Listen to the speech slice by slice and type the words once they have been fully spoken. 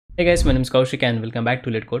Hey guys, my name is Koushik and welcome back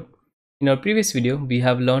to LetCode. In our previous video, we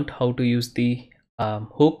have learned how to use the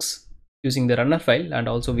hooks using the runner file, and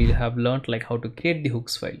also we have learned like how to create the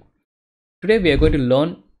hooks file. Today we are going to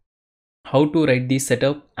learn how to write the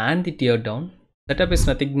setup and the teardown. Setup is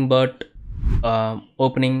nothing but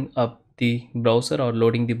opening up the browser or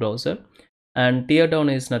loading the browser, and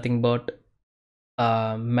teardown is nothing but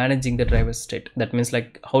managing the driver state. That means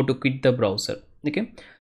like how to quit the browser. Okay.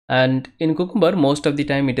 And in Cucumber, most of the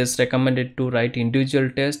time it is recommended to write individual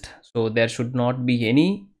test, so there should not be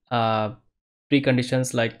any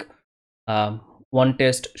preconditions like one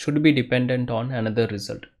test should be dependent on another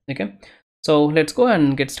result. Okay, so let's go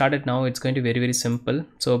and get started now. It's going to be very simple.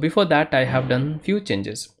 So before that, I have done few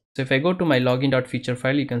changes. So if I go to my login.feature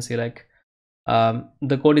file, you can see like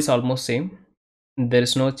the code is almost same. There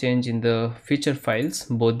is no change in the feature files,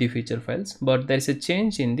 both the feature files, but there is a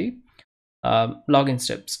change in the login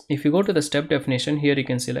steps. If you go to the step definition, here you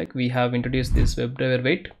can see like we have introduced this WebDriver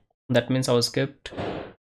wait. That means our script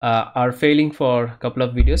are failing for a couple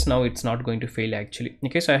of videos. Now it's not going to fail actually.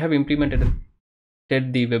 Okay, so I have implemented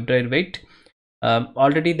the WebDriver wait.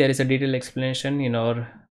 Already there is a detailed explanation in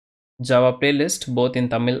our Java playlist, both in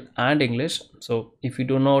Tamil and English. So if you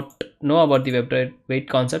do not know about the WebDriver wait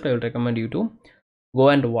concept, I will recommend you to go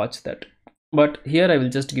and watch that. But here I will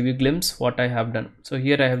just give you a glimpse what I have done. So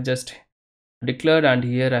here I have just declared, and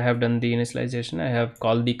here I have done the initialization. I have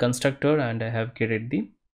called the constructor and I have created the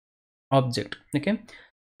object. Okay,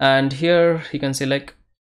 and here you can say like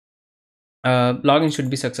login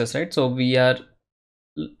should be success, right? So we are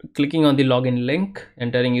clicking on the login link,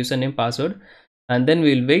 entering username, password, and then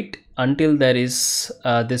we'll wait until there is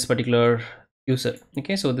this particular user.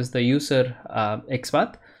 Okay, so this is the user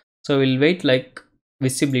XPath. So we'll wait like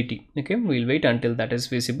visibility. Okay, we'll wait until that is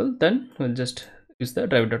visible, then we'll just use the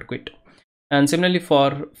driver.quit. And similarly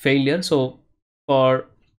for failure, so for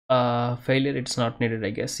failure it's not needed, I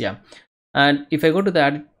guess. Yeah, and if I go to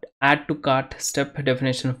the add to cart step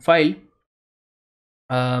definition file,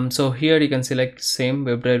 so here you can select same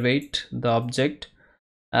WebDriver wait, the object,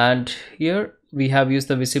 and here we have used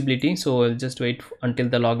the visibility. So I'll just wait until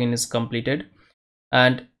the login is completed.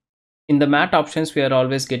 And in the mat options, we are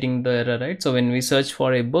always getting the error, right? So when we search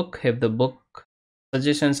for a book, if the book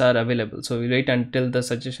suggestions are available, so we wait until the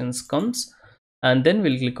suggestions comes, and then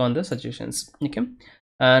we'll click on the suggestions. Okay,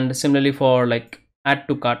 and similarly for like add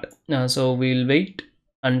to cart, so we'll wait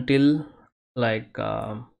until like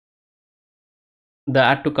the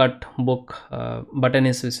add to cart book button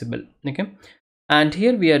is visible. Okay, and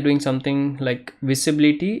here we are doing something like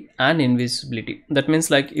visibility and invisibility. That means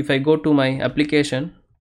like if I go to my application,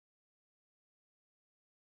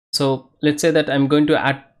 so let's say that I'm going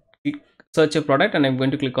to search a product, and I'm going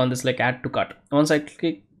to click on this like add to cart. Once I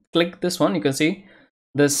click this one, you can see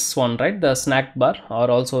this one, right? The snack bar,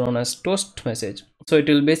 or also known as toast message. So it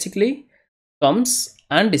will basically comes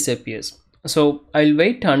and disappears. So I'll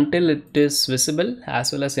wait until it is visible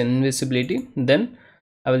as well as invisibility. Then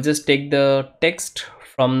I will just take the text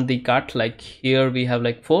from the cart. Like here we have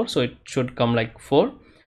like 4, so it should come like 4,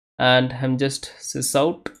 and I'm just sys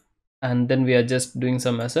out, and then we are just doing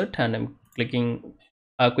some assert, and I'm clicking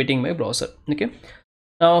quitting my browser. Okay,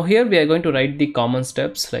 now here we are going to write the common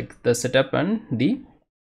steps like the setup and the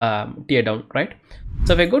teardown, right?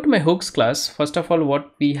 So if I go to my hooks class, first of all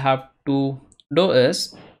what we have to do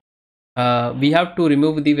is we have to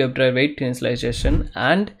remove the WebDriver wait initialization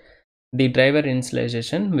and the driver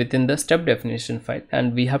initialization within the step definition file,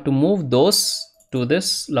 and we have to move those to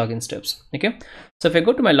this login steps. Okay, so if I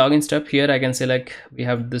go to my login step, here I can say like we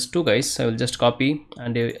have these two guys. I will just copy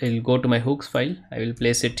and I will go to my hooks file. I will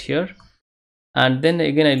place it here, and then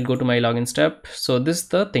again I'll go to my login step. So this is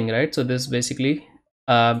the thing, right? So this basically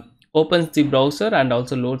opens the browser and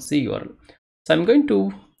also loads the URL. So I'm going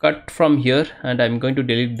to cut from here, and I'm going to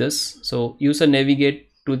delete this. So user navigate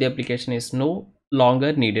to the application is no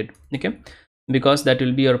longer needed. Okay, because that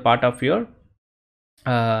will be your part of your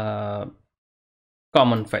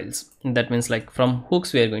common files. That means like from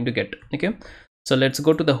hooks we are going to get. Okay, so let's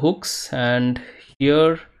go to the hooks, and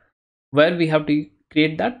here where we have to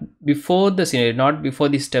create that before the scenario, not before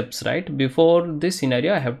the steps, right? Before this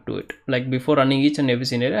scenario I have to do it, like before running each and every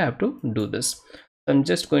scenario I have to do this. So I'm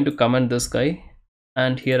just going to comment this guy,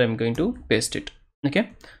 and here I'm going to paste it.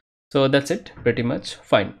 Okay, so that's it, pretty much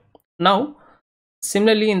fine. Now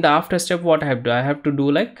similarly in the after step, what I have to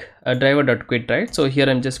do like a driver.quit, right? So here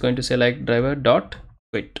I'm just going to say like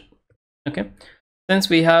driver.quit. Okay, since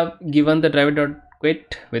we have given the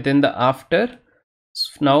driver.quit within the after,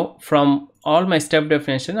 now from all my step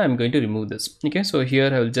definition I'm going to remove this. Okay, so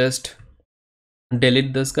here I will just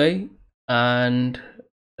delete this guy, and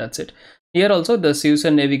that's it. Here also this user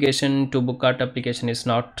navigation to book art application is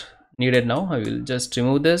not needed now. I will just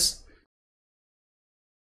remove this,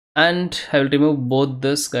 and I will remove both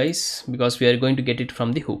this guys because we are going to get it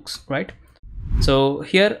from the hooks, right? So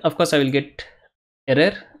here of course I will get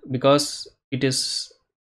error because it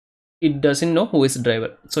doesn't know who is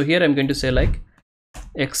driver. So here I'm going to say like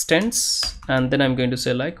extends, and then I'm going to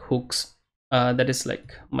say like hooks, that is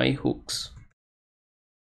like my hooks.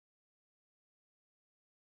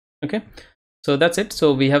 Okay, so that's it.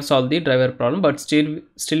 So we have solved the driver problem, but still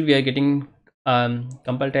we are getting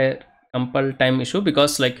compile time issue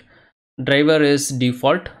because like driver is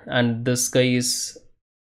default and this guy is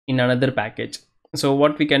in another package. So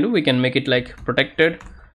what we can do, we can make it like protected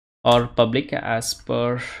or public as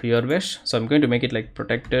per your wish. So I'm going to make it like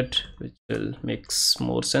protected, which will makes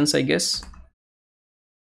more sense, I guess.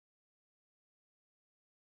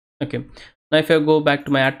 Okay, now if I go back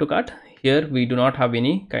to my add to cart, here we do not have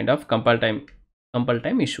any kind of compile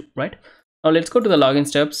time issue, right? Now let's go to the login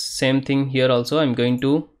steps. Same thing here also. I'm going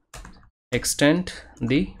to extend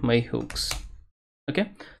the my hooks.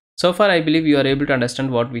 Okay, so far I believe you are able to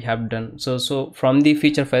understand what we have done. So from the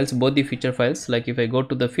feature files, both the feature files, like if I go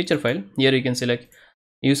to the feature file, here you can see like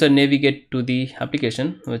user navigate to the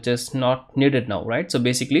application, which is not needed now, right? So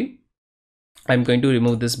basically I'm going to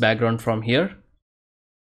remove this background from here,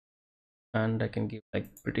 and I can give like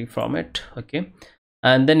pretty from it. Okay,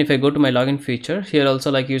 and then if I go to my login feature, here also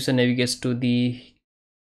like user navigates to the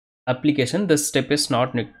application, this step is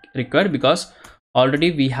not required because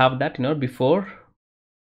already we have that before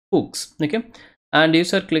hooks. Okay, and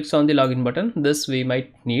user clicks on the login button, this we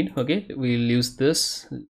might need. Okay, we'll use this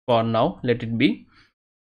for now, let it be.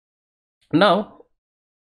 Now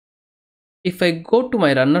if I go to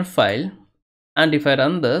my runner file and if I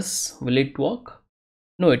run this, will it work?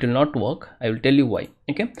 No, it will not work. I will tell you why.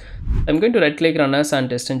 Okay, I'm going to right click runners and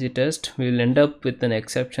test-ng test. We will end up with an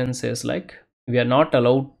exception says like we are not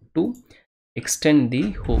allowed to extend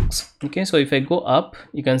the hooks. Okay, so if I go up,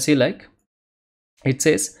 you can see like it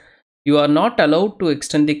says you are not allowed to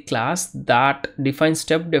extend the class that defines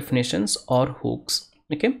step definitions or hooks.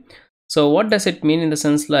 Okay, so what does it mean in the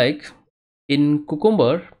sense like in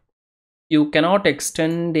Cucumber you cannot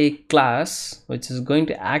extend a class which is going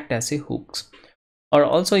to act as a hooks, or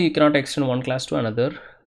also you cannot extend one class to another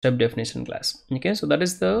step definition class. Okay, so that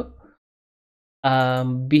is the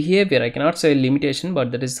behavior. I cannot say limitation,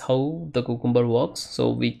 but that is how the Cucumber works. So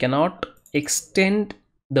we cannot extend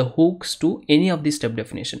the hooks to any of the step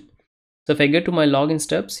definition. So if I get to my login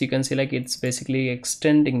steps, you can see like it's basically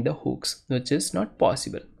extending the hooks, which is not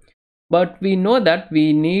possible. But we know that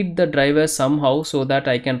we need the driver somehow, so that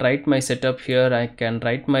I can write my setup here, I can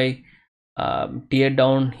write my tear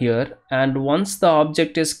down here, and once the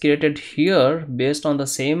object is created here based on the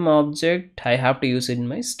same object, I have to use it in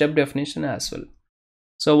my step definition as well.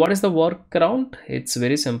 So what is the workaround? It's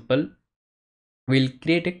very simple. We'll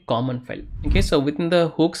create a common file. Okay, so within the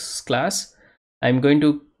hooks class, I'm going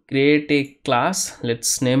to create a class.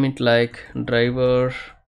 Let's name it like driver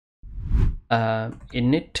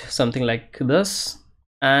init, something like this,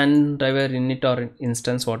 and driver init or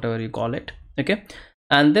instance, whatever you call it. Okay,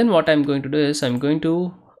 and then what I'm going to do is I'm going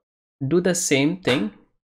to do the same thing,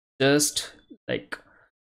 just like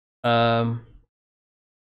I'm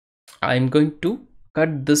going to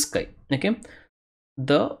cut this guy. Okay,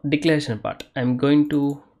 the declaration part I'm going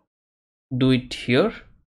to do it here,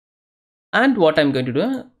 and what I'm going to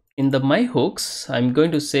do in the my hooks, I'm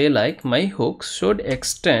going to say like my hooks should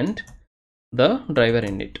extend the driver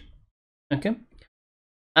init. Okay,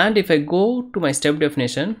 and if I go to my step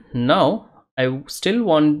definition, now I still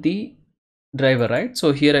want the driver, right?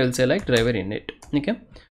 So here I will say like driver init. Okay,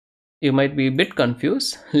 you might be a bit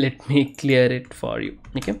confused. Let me clear it for you.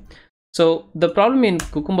 Okay, so the problem in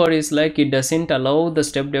Cucumber is like it doesn't allow the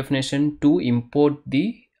step definition to import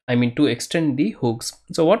the to extend the hooks.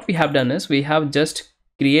 So what we have done is we have just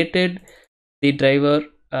created the driver.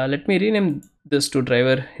 Let me rename this to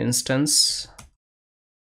driver instance.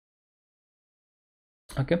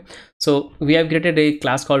 Okay, so we have created a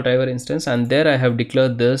class called driver instance, and there I have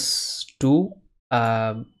declared this two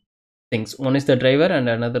things. One is the driver and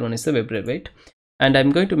another one is the web right? And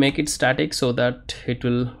I'm going to make it static so that it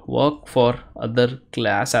will work for other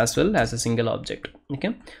class as well as a single object.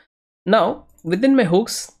 Okay, now within my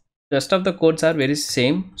hooks, the rest of the codes are very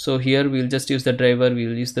same. So here we'll just use the driver,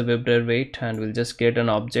 we'll use the web wait, and we'll just create an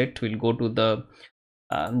object. We'll go to the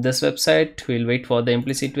this website, we'll wait for the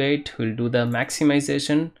implicit wait, we'll do the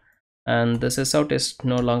maximization, and this is out is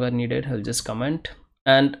no longer needed. I'll just comment,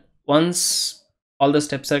 and once all the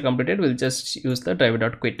steps are completed, we'll just use the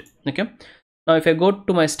driver.quit. Okay, now if I go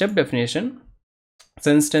to my step definition,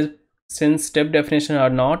 since since step definition are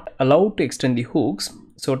not allowed to extend the hooks,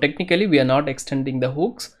 so technically we are not extending the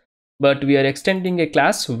hooks, but we are extending a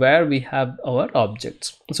class where we have our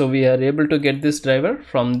objects. So we are able to get this driver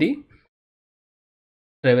from the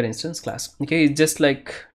driver instance class. Okay, it's just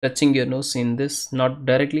like touching your nose in this, not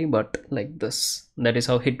directly but like this. That is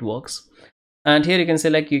how it works. And here you can say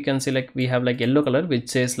like, you can see like we have like yellow color which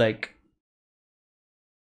says like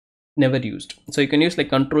never used. So you can use like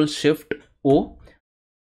control shift O.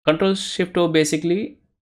 Control shift O basically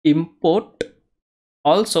import.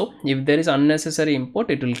 Also if there is unnecessary import,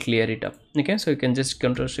 it will clear it up. Okay, so you can just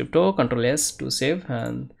control shift O, control S to save,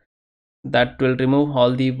 and that will remove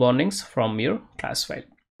all the warnings from your class file.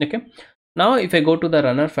 Okay, now if I go to the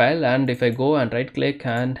runner file and if I go and right click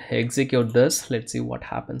and execute this, let's see what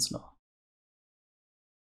happens now.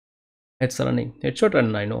 It's running. It should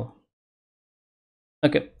run, I know.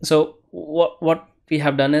 Okay, so what we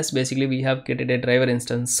have done is basically we have created a driver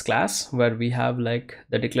instance class where we have like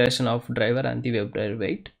the declaration of driver and the web driver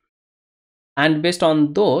weight, and based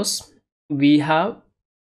on those we have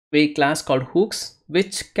a class called hooks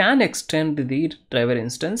which can extend the driver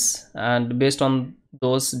instance, and based on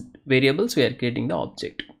those variables we are creating the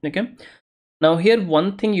object. Okay, now here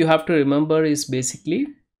one thing you have to remember is basically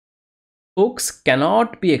hooks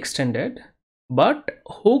cannot be extended, but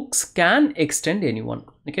hooks can extend anyone.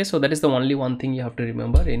 Okay, so that is the only one thing you have to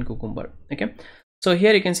remember in Cucumber. Okay, so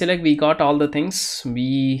here you can see like we got all the things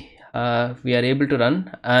we are able to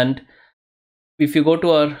run, and if you go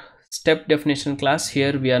to our step definition class,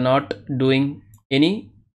 here we are not doing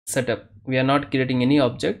any setup, we are not creating any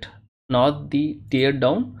object, not the tear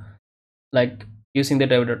down like using the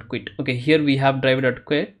driver.quit. Okay, here we have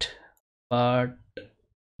driver.quit, but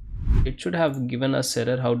it should have given us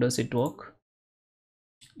error. How does it work?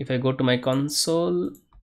 If I go to my console,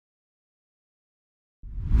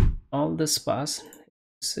 all this pass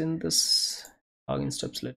is in this login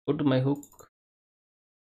steps. Let's go to my hook.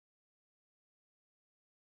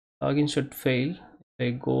 Login should fail. If I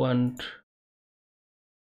go and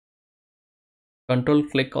control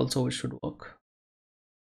click also, it should work.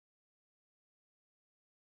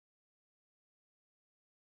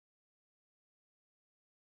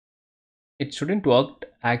 It shouldn't work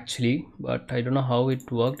actually, but I don't know how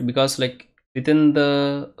it worked, because like within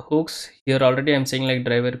the hooks here already I'm saying like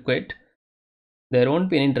driver quit, there won't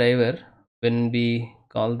be any driver when we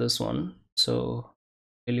call this one, so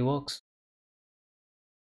it really works.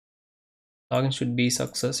 Login should be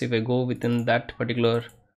success. If I go within that particular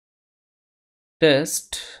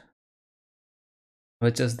test,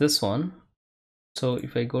 which is this one, so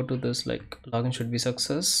if I go to this like login should be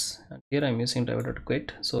success, and here I'm using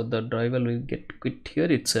driver.quit, so the driver will get quit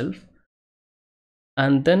here itself,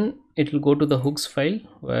 and then it will go to the hooks file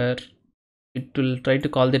where it will try to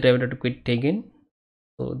call the driver.quit again.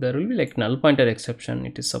 So there will be like null pointer exception.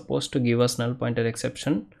 It is supposed to give us null pointer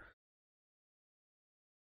exception,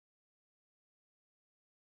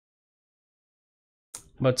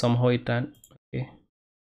 but somehow it ran. Okay,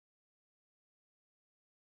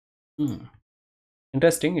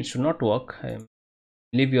 interesting. It should not work. I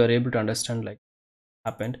believe you are able to understand like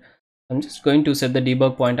happened. I'm just going to set the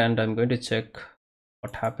debug point and I'm going to check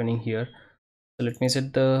what happening here. So let me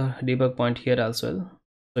set the debug point here as well.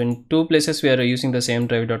 So in two places we are using the same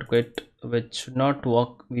driver.quit, which should not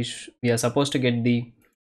work. We are supposed to get the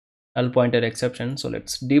null pointer exception. So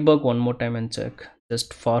let's debug one more time and check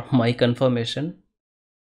just for my confirmation.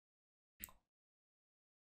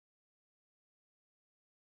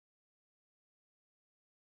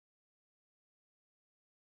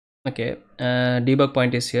 Okay, debug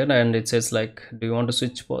point is here and it says like, do you want to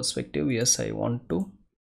switch perspective? Yes, I want to.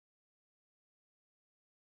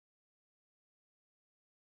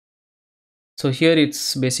 So here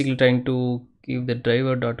it's basically trying to give the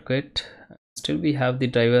driver.quit. Still we have the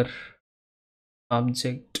driver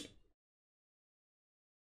object.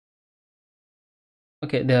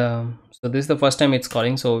 Okay, so this is the first time it's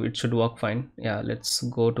calling, so it should work fine. Yeah, let's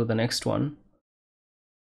go to the next one.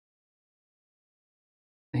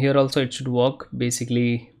 Here also it should work.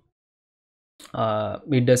 Basically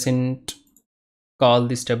it doesn't call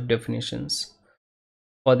the step definitions.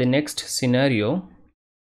 For the next scenario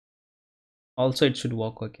also it should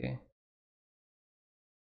work. Okay,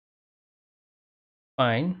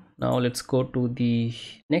 fine. Now let's go to the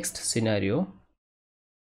next scenario.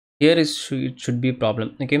 Here it should be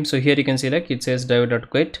problem. Okay, so here you can see like it says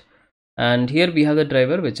driver.quit, and here we have the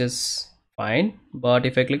driver, which is fine, but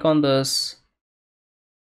if I click on this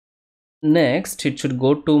next, it should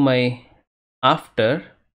go to my after,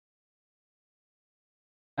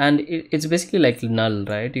 and it's basically like null,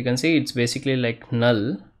 right? You can see it's basically like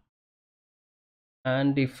null.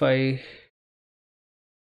 And if I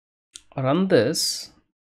run this,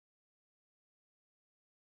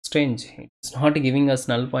 strange, it's not giving us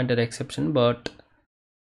null pointer exception, but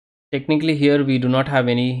technically here we do not have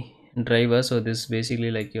any driver, so this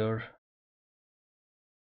basically like your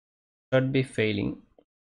should be failing,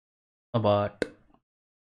 but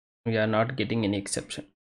we are not getting any exception.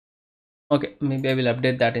 Okay, maybe I will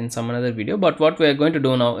update that in some another video. But what we are going to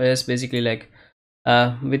do now is basically like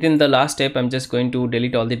within the last step, I'm just going to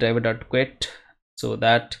delete all the driver.quit so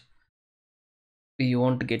that we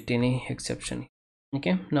won't get any exception.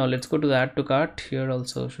 Okay, now let's go to the add to cart. Here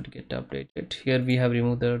also should get updated. Here we have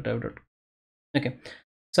removed the driver. Okay,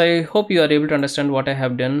 so I hope you are able to understand what I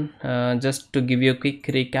have done. Just to give you a quick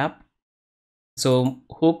recap, so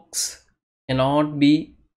hooks cannot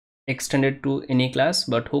be extended to any class,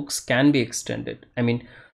 but hooks can be extended. I mean,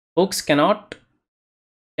 hooks cannot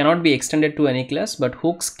be extended to any class, but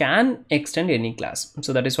hooks can extend any class.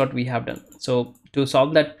 So that is what we have done. So to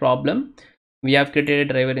solve that problem, we have created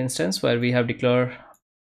a driver instance where we have declared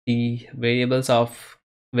the variables of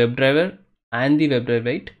WebDriver and the WebDriver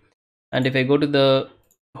weight. And if I go to the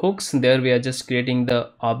hooks, there we are just creating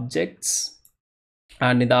the objects,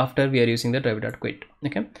 and in the after we are using the driver.quit.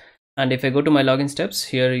 Okay, and if I go to my login steps,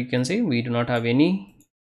 here you can see we do not have any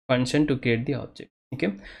function to create the object.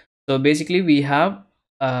 Okay, so basically we have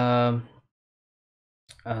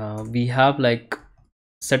like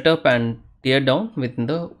setup and tear down with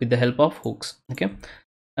the help of hooks. Okay,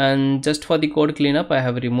 and just for the code cleanup, I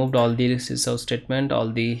have removed all the sysau statement, all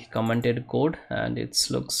the commented code, and it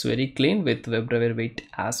looks very clean with WebDriver weight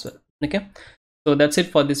as well. Okay, so that's it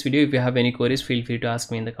for this video. If you have any queries, feel free to ask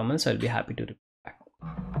me in the comments. I'll be happy to reply back.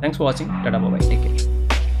 Thanks for watching. Tada, bye bye, take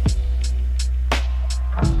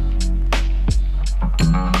care.